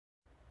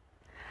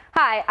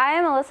Hi, I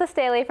am Alissa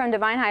Stehle from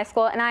Devine High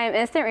School, and I am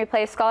Instant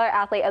Replay Scholar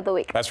Athlete of the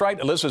Week. That's right.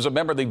 Alissa is a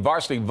member of the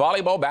varsity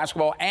volleyball,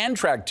 basketball, and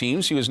track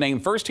teams. She was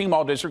named first team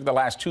All-District the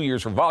last 2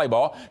 years for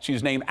volleyball. She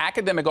was named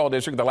academic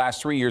All-District the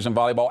last 3 years in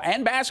volleyball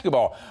and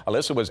basketball.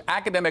 Alissa was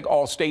academic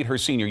All-State her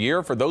senior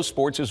year for those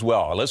sports as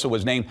well. Alissa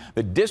was named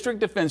the district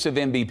defensive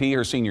MVP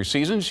her senior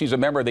season. She's a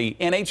member of the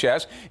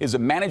NHS, is a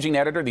managing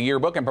editor of the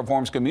yearbook, and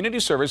performs community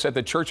service at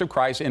the Church of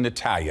Christ in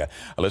Natalia.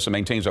 Alissa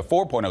maintains a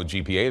 4.0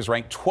 GPA, is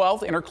ranked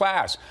 12th in her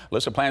class.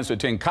 Alissa plans to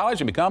attend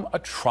college and become a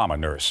trauma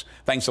nurse.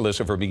 Thanks,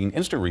 Alissa, for being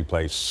Instant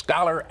Replay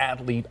Scholar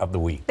Athlete of the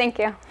Week. Thank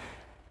you.